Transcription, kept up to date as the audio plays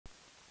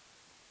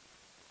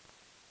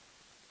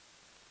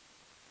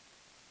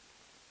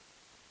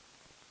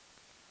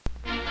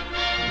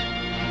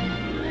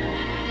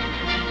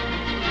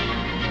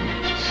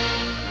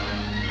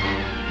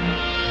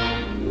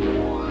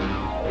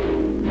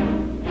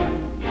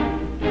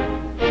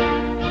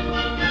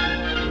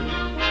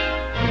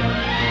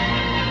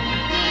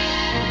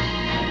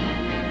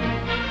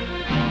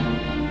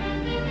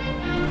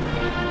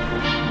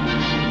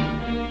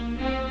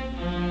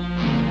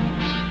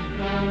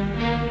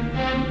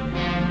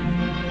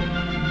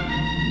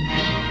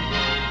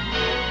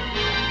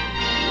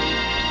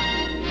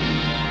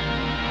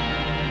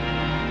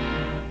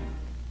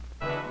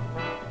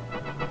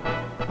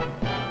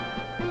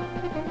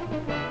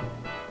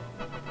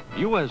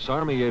U.S.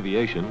 Army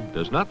aviation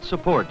does not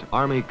support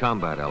Army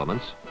combat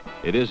elements.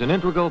 It is an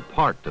integral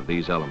part of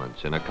these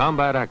elements in a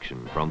combat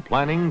action from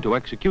planning to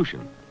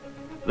execution.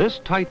 This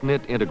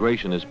tight-knit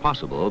integration is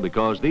possible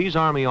because these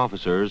Army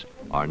officers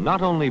are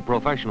not only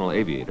professional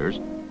aviators,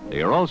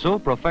 they are also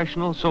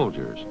professional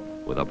soldiers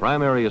with a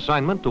primary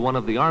assignment to one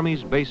of the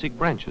Army's basic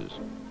branches: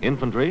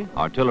 infantry,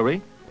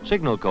 artillery,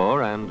 signal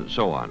corps, and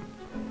so on.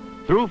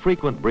 Through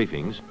frequent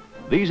briefings,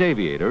 these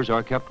aviators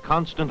are kept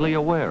constantly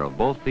aware of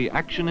both the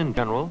action in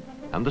general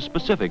and the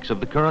specifics of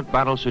the current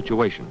battle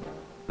situation,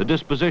 the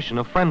disposition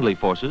of friendly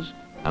forces,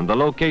 and the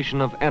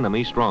location of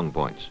enemy strong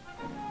points.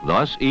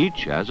 Thus,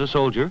 each, as a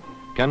soldier,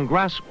 can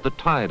grasp the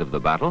tide of the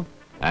battle,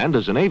 and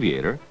as an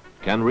aviator,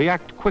 can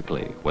react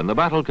quickly when the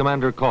battle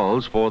commander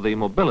calls for the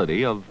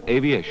mobility of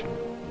aviation.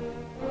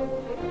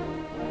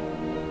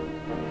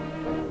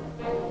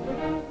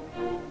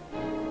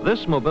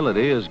 This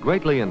mobility is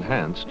greatly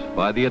enhanced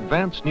by the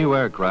advanced new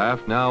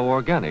aircraft now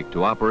organic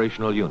to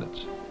operational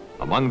units.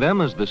 Among them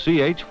is the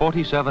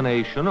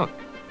CH-47A Chinook,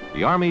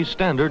 the Army's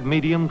standard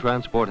medium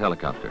transport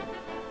helicopter.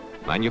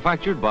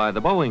 Manufactured by the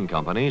Boeing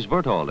Company's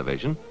Vertol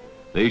division,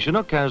 the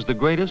Chinook has the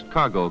greatest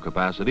cargo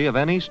capacity of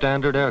any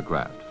standard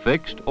aircraft,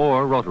 fixed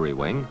or rotary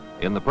wing,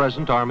 in the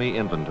present Army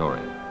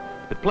inventory.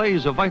 It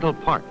plays a vital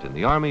part in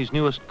the Army's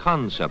newest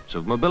concepts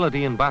of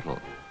mobility in battle,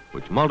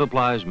 which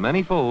multiplies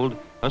many-fold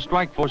a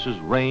strike force's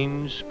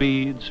range,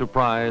 speed,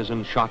 surprise,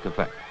 and shock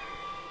effect.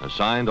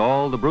 Assigned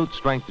all the brute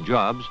strength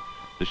jobs,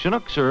 the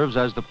Chinook serves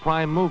as the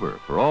prime mover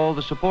for all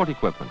the support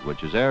equipment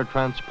which is air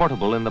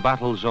transportable in the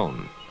battle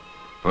zone.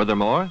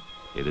 Furthermore,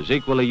 it is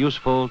equally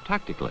useful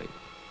tactically.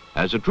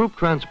 As a troop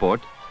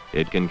transport,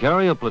 it can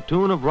carry a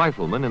platoon of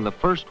riflemen in the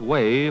first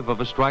wave of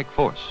a strike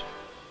force.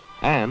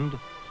 And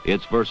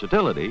its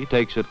versatility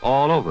takes it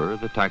all over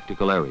the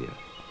tactical area.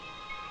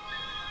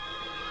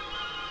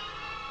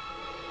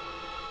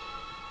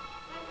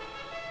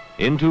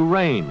 Into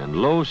rain and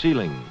low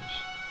ceilings.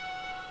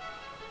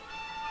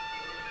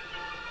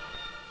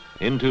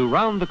 Into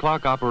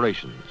round-the-clock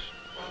operations.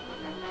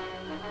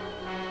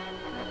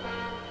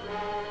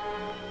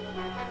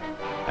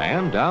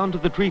 And down to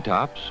the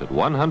treetops at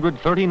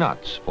 130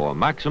 knots for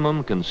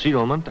maximum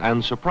concealment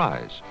and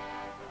surprise.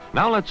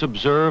 Now let's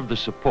observe the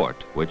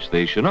support which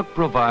the Chinook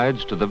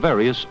provides to the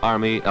various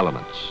Army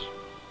elements.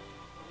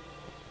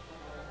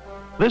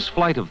 This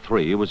flight of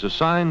 3 was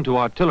assigned to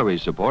artillery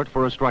support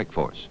for a strike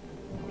force.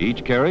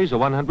 Each carries a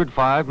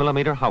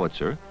 105mm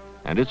howitzer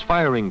and its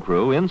firing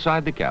crew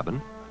inside the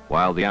cabin,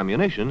 while the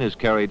ammunition is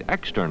carried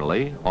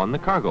externally on the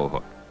cargo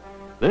hook.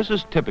 This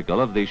is typical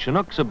of the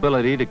Chinook's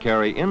ability to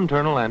carry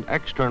internal and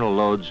external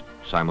loads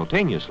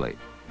simultaneously.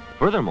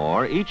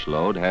 Furthermore, each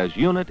load has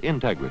unit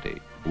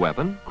integrity: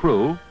 weapon,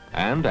 crew,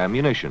 and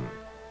ammunition.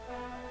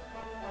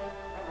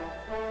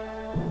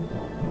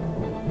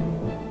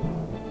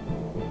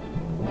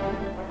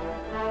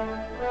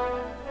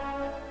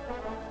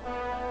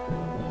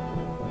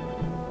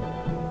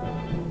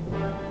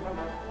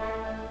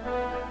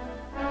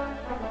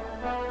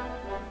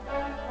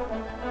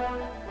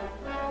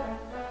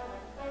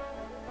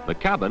 The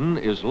cabin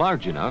is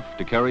large enough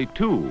to carry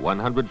 2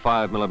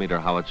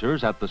 105mm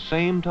howitzers at the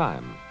same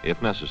time,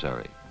 if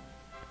necessary.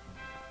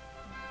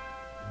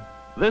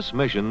 This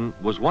mission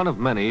was one of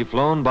many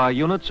flown by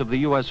units of the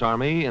U.S.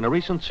 Army in a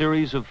recent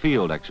series of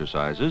field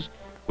exercises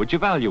which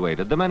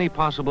evaluated the many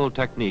possible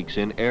techniques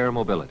in air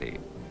mobility.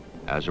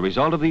 As a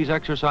result of these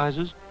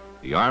exercises,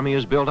 the Army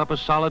has built up a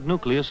solid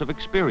nucleus of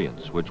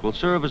experience which will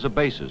serve as a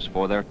basis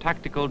for their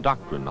tactical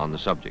doctrine on the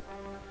subject.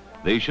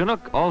 The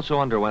Chinook also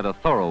underwent a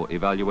thorough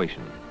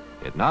evaluation.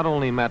 It not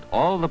only met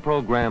all the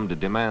programmed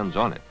demands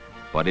on it,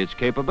 but its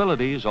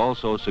capabilities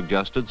also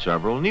suggested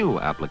several new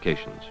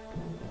applications.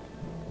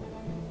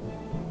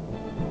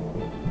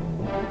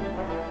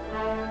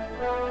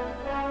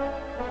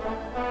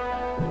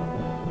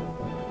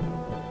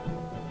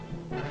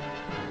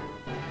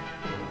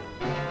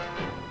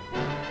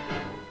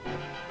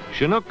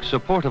 Chinook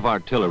support of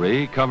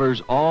artillery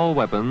covers all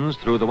weapons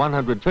through the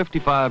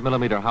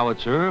 155mm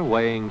howitzer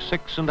weighing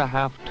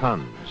 6.5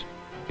 tons.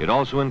 It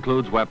also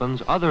includes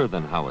weapons other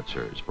than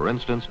howitzers, for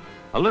instance,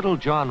 a Little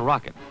John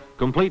rocket,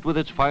 complete with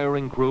its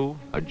firing crew,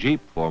 a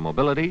jeep for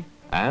mobility,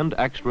 and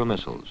extra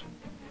missiles.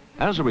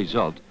 As a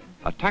result,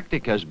 a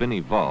tactic has been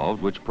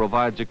evolved which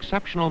provides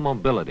exceptional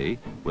mobility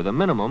with a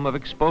minimum of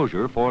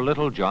exposure for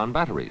Little John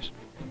batteries.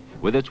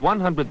 With its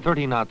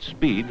 130-knot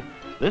speed,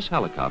 this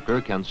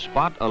helicopter can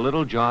spot a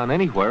Little John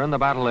anywhere in the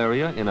battle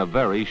area in a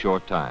very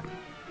short time.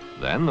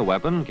 Then the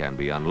weapon can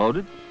be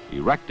unloaded,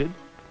 erected,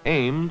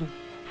 aimed,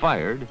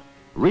 fired,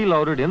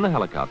 reloaded in the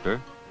helicopter,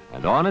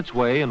 and on its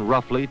way in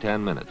roughly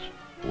 10 minutes,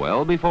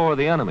 well before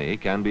the enemy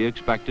can be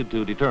expected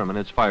to determine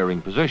its firing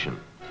position.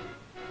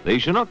 The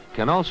Chinook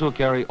can also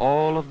carry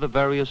all of the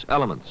various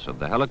elements of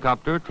the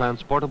helicopter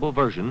transportable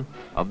version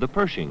of the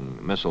Pershing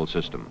Missile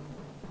system.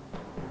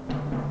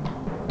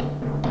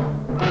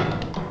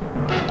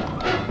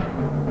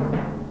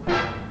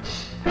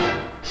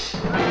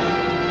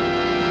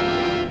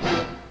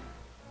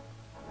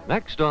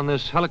 Next on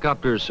this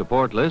helicopter's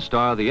support list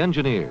are the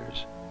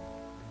engineers.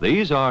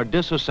 These are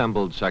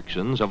disassembled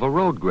sections of a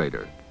road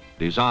grader,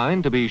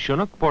 designed to be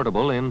Chinook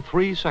portable in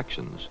 3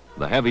 sections,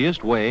 the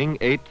heaviest weighing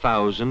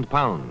 8,000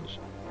 pounds.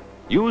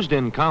 Used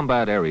in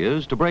combat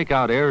areas to break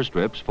out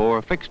airstrips for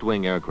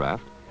fixed-wing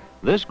aircraft,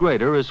 this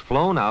grader is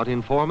flown out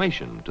in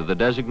formation to the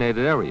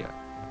designated area.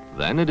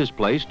 Then it is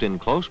placed in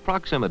close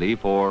proximity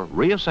for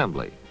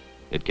reassembly.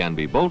 It can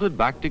be bolted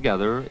back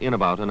together in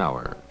about an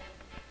hour.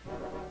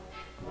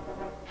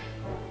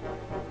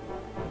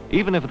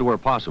 Even if it were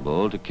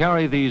possible to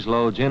carry these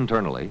loads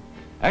internally,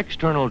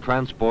 external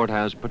transport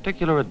has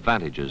particular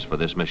advantages for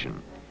this mission.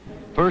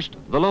 First,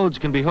 the loads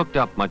can be hooked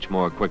up much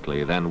more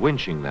quickly than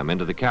winching them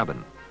into the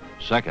cabin.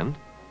 Second,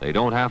 they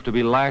don't have to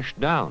be lashed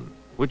down,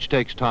 which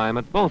takes time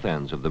at both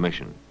ends of the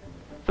mission.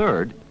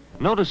 Third,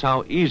 notice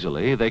how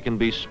easily they can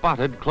be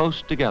spotted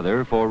close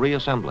together for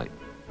reassembly.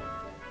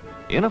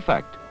 In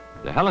effect,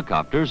 the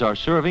helicopters are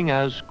serving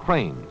as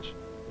cranes,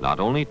 not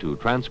only to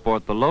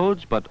transport the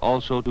loads, but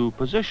also to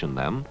position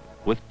them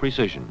with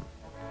precision.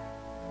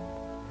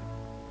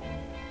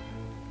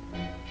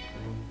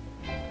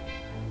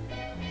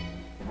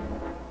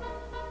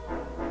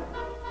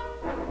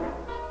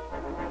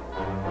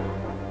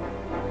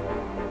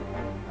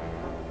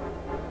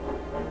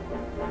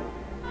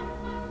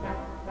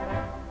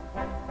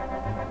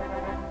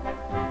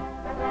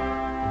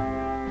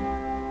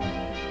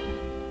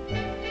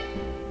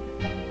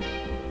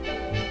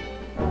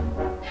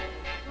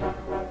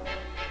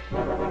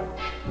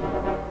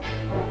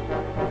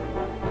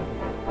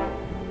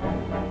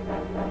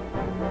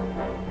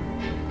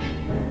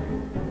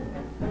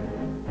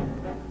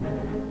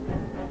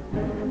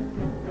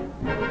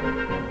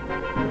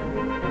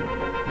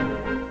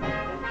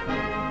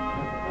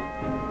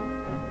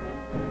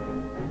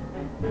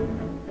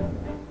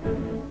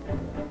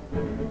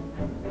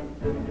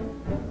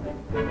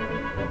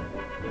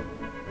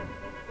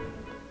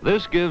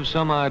 This gives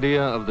some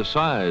idea of the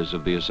size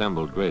of the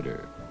assembled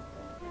grader.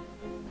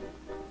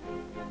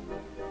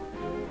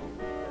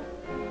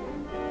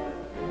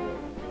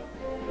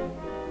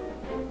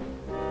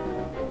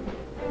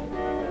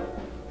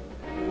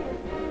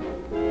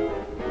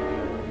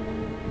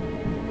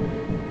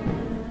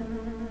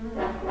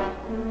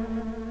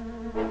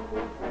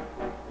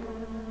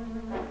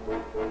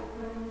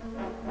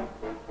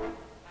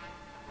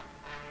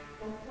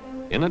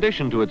 In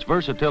addition to its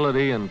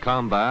versatility in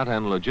combat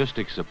and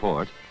logistics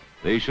support,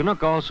 the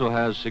Chinook also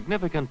has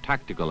significant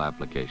tactical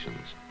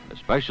applications,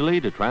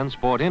 especially to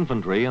transport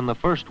infantry in the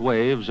first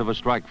waves of a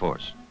strike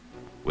force.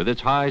 With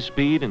its high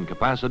speed and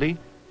capacity,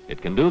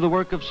 it can do the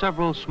work of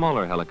several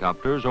smaller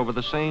helicopters over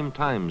the same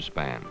time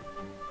span.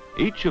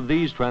 Each of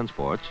these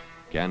transports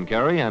can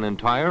carry an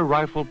entire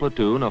rifle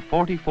platoon of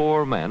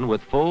 44 men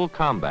with full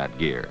combat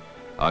gear,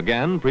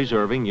 again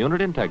preserving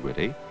unit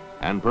integrity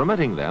and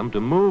permitting them to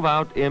move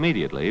out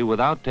immediately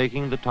without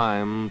taking the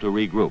time to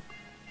regroup.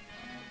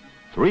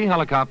 3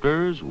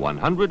 helicopters,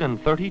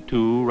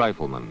 132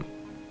 riflemen.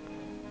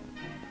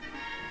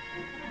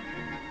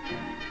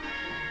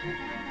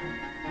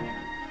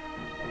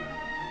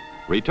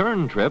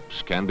 Return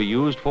trips can be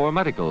used for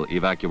medical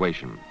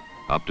evacuation.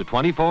 Up to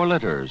 24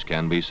 litters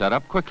can be set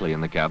up quickly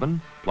in the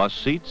cabin, plus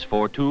seats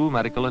for 2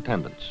 medical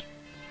attendants.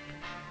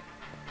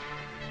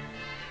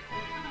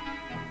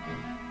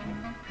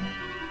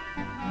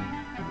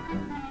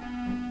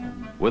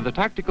 With the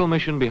tactical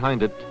mission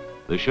behind it,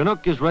 the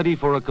Chinook is ready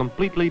for a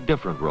completely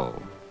different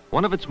role,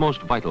 one of its most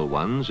vital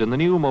ones in the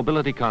new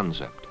mobility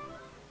concept.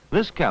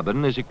 This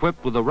cabin is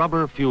equipped with a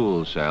rubber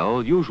fuel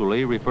cell,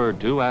 usually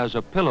referred to as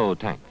a pillow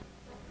tank.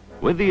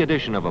 With the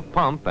addition of a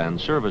pump and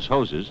service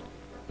hoses,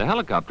 the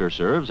helicopter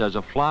serves as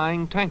a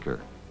flying tanker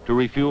to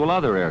refuel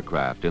other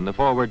aircraft in the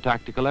forward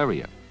tactical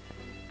area.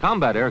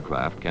 Combat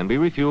aircraft can be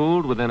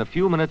refueled within a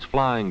few minutes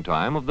flying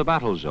time of the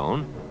battle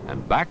zone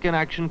and back in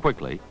action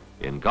quickly,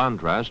 in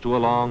contrast to a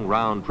long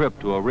round trip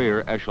to a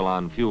rear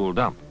echelon fuel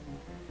dump.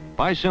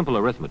 By simple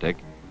arithmetic,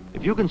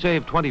 if you can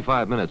save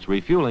 25 minutes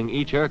refueling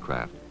each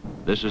aircraft,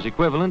 this is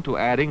equivalent to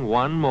adding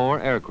 1 more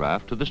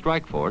aircraft to the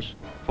strike force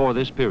for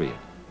this period.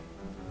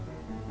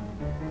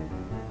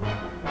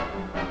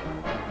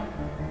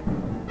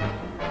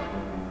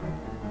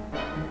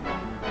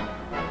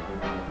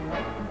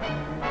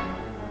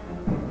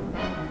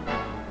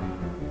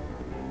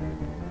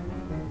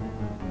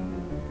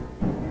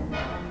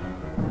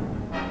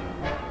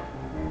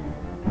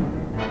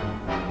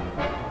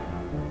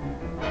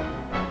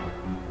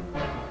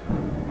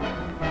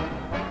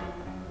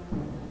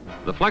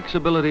 The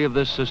flexibility of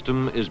this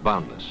system is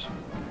boundless.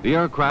 The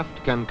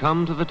aircraft can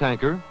come to the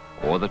tanker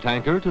or the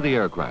tanker to the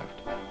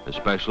aircraft,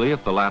 especially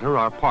if the latter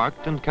are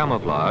parked and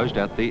camouflaged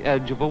at the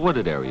edge of a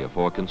wooded area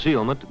for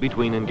concealment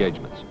between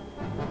engagements.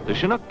 The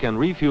Chinook can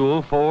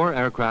refuel 4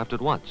 aircraft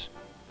at once,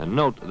 and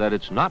note that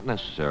it's not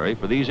necessary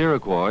for these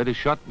Iroquois to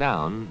shut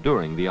down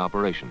during the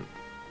operation.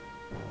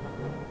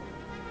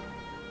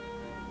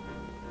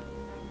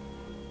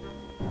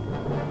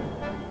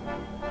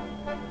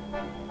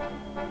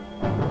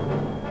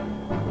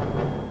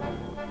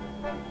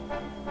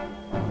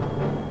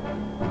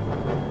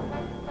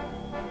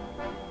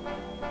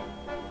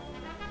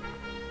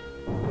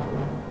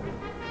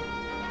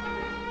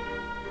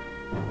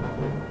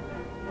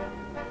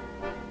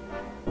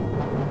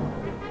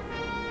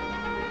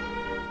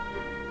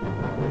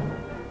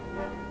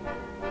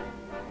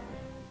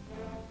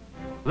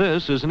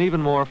 This is an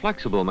even more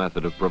flexible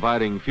method of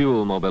providing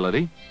fuel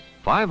mobility.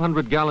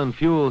 500-gallon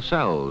fuel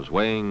cells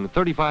weighing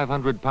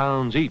 3,500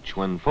 pounds each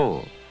when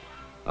full.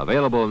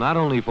 Available not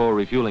only for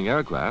refueling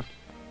aircraft,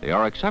 they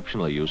are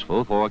exceptionally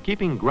useful for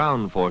keeping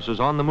ground forces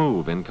on the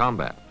move in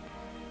combat.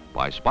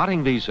 By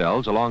spotting these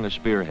cells along a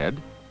spearhead,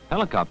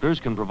 helicopters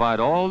can provide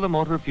all the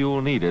motor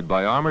fuel needed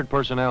by armored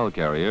personnel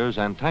carriers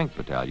and tank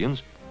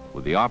battalions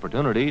with the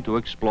opportunity to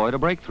exploit a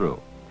breakthrough.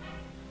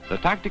 The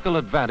tactical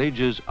advantage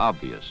is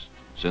obvious,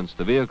 since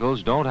the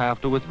vehicles don't have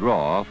to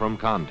withdraw from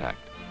contact.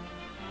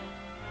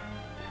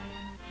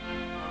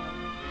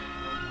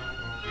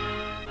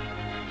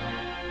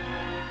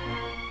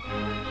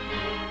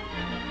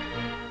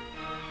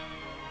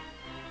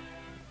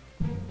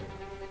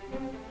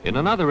 In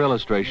another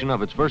illustration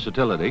of its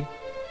versatility,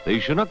 the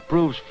Chinook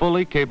proves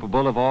fully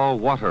capable of all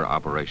water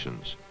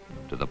operations.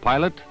 To the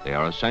pilot, they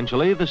are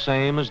essentially the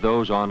same as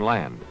those on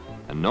land,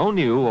 and no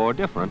new or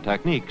different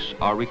techniques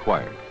are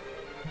required.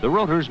 The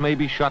rotors may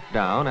be shut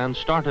down and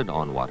started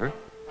on water,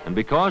 and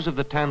because of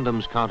the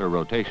tandem's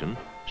counter-rotation,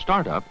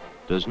 startup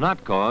does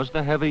not cause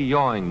the heavy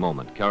yawing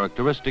moment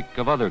characteristic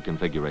of other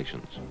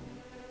configurations.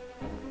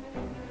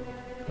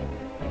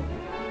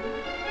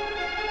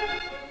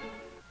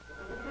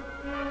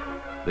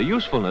 The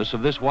usefulness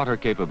of this water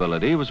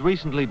capability was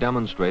recently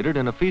demonstrated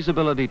in a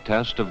feasibility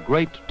test of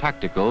great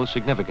tactical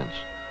significance,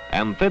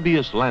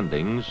 amphibious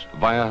landings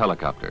via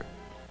helicopter.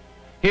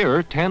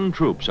 Here, 10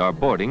 troops are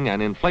boarding an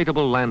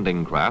inflatable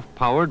landing craft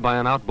powered by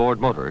an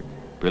outboard motor,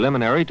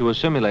 preliminary to a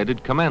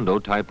simulated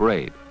commando-type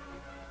raid.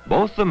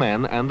 Both the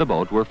men and the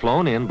boat were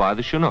flown in by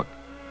the Chinook,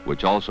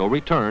 which also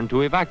returned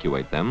to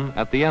evacuate them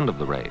at the end of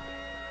the raid.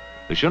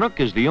 The Chinook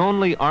is the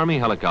only Army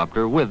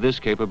helicopter with this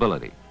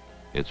capability.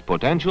 Its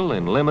potential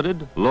in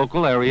limited,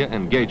 local area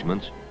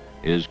engagements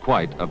is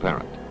quite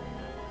apparent.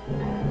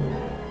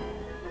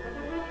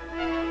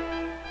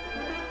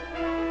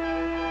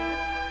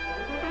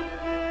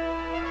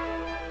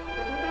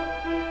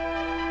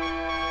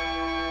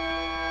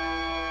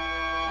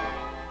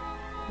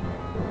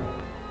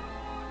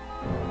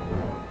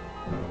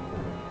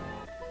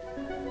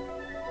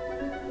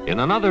 In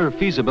another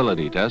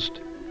feasibility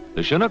test,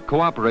 the Chinook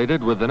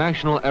cooperated with the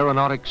National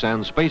Aeronautics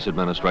and Space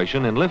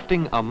Administration in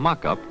lifting a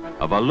mock-up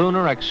of a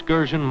Lunar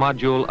Excursion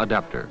module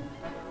adapter.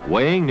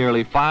 Weighing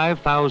nearly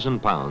 5,000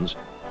 pounds,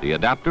 the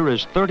adapter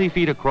is 30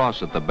 feet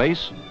across at the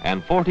base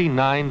and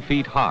 49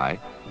 feet high,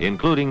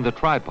 including the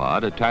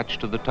tripod attached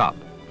to the top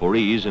for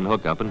ease in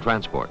hookup and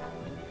transport.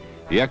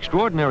 The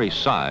extraordinary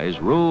size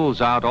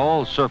rules out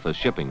all surface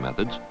shipping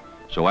methods,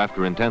 so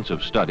after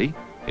intensive study,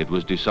 it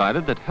was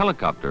decided that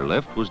helicopter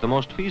lift was the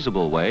most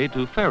feasible way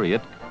to ferry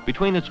it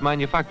between its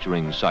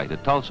manufacturing site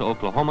at Tulsa,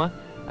 Oklahoma,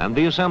 and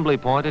the assembly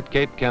point at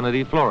Cape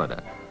Kennedy,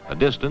 Florida, a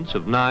distance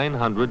of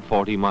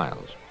 940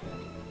 miles.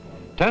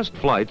 Test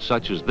flights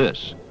such as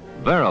this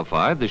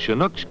verified the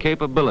Chinook's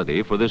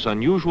capability for this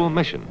unusual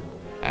mission,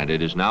 and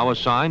it is now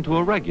assigned to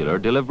a regular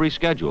delivery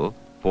schedule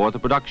for the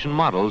production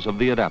models of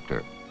the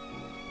adapter.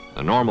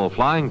 The normal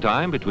flying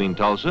time between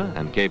Tulsa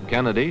and Cape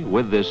Kennedy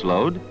with this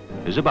load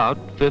is about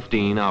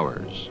 15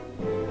 hours.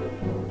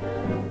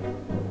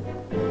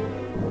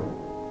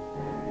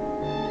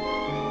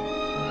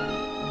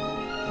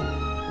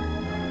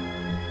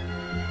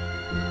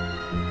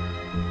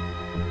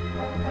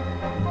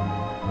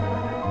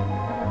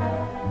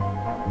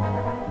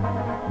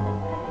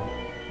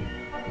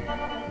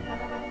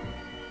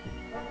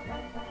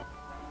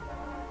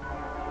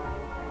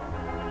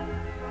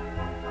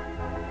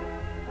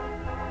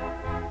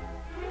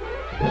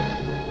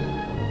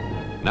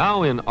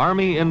 Now in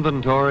Army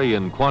inventory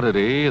and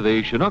quantity,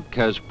 the Chinook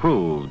has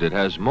proved it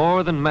has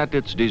more than met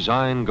its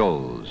design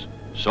goals.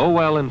 So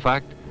well, in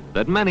fact,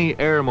 that many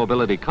air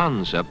mobility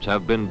concepts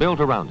have been built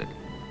around it.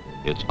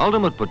 Its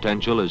ultimate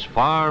potential is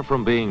far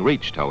from being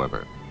reached,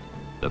 however.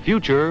 The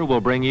future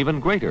will bring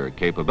even greater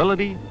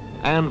capability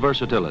and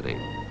versatility.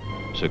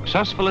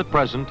 Successful at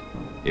present,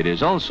 it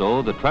is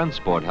also the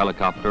transport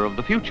helicopter of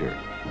the future,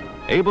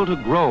 able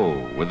to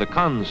grow with the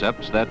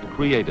concepts that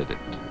created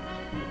it.